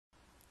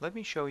Let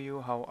me show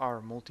you how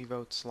our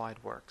multivote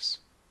slide works.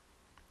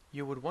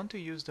 You would want to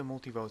use the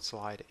multivote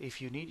slide if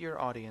you need your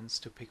audience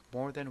to pick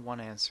more than one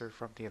answer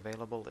from the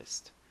available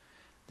list.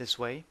 This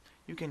way,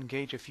 you can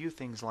gauge a few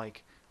things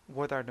like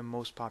what are the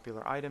most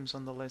popular items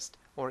on the list,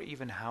 or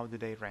even how do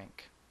they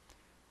rank.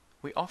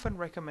 We often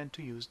recommend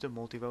to use the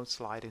multivote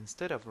slide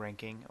instead of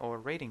ranking or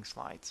rating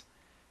slides.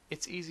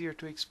 It's easier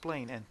to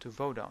explain and to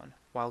vote on,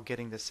 while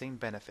getting the same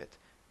benefit,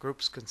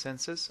 group's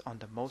consensus on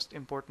the most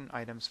important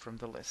items from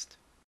the list.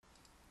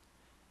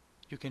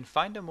 You can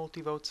find a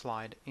multivote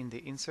slide in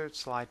the Insert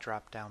Slide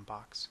drop-down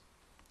box.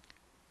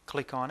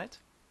 Click on it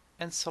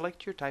and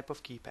select your type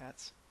of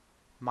keypads.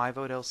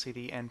 MyVote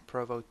LCD and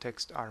ProVote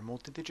Text are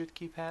multi-digit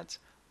keypads,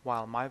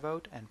 while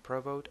MyVote and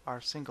ProVote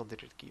are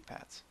single-digit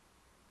keypads.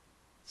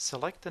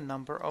 Select the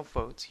number of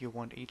votes you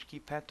want each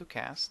keypad to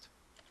cast,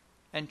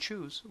 and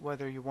choose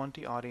whether you want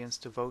the audience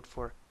to vote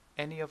for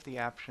any of the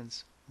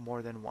options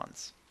more than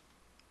once.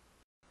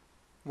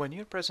 When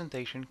your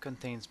presentation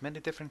contains many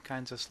different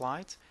kinds of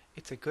slides,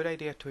 it's a good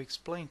idea to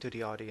explain to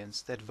the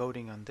audience that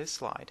voting on this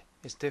slide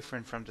is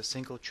different from the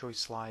single choice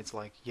slides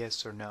like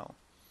yes or no.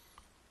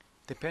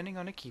 Depending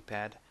on a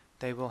keypad,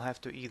 they will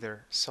have to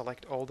either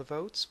select all the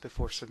votes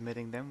before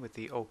submitting them with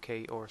the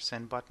OK or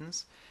Send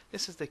buttons.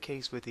 This is the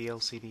case with the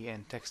LCD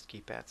and text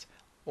keypads.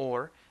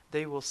 Or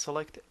they will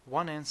select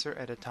one answer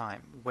at a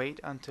time, wait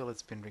until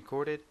it's been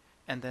recorded,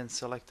 and then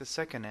select the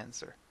second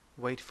answer,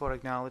 wait for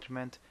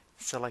acknowledgement,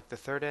 select the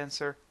third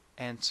answer,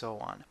 and so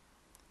on.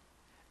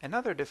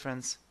 Another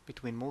difference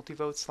between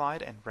multivote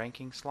slide and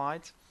ranking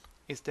slides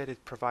is that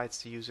it provides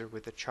the user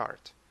with a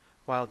chart,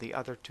 while the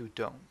other two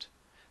don't.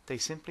 They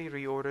simply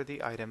reorder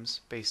the items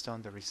based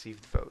on the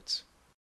received votes.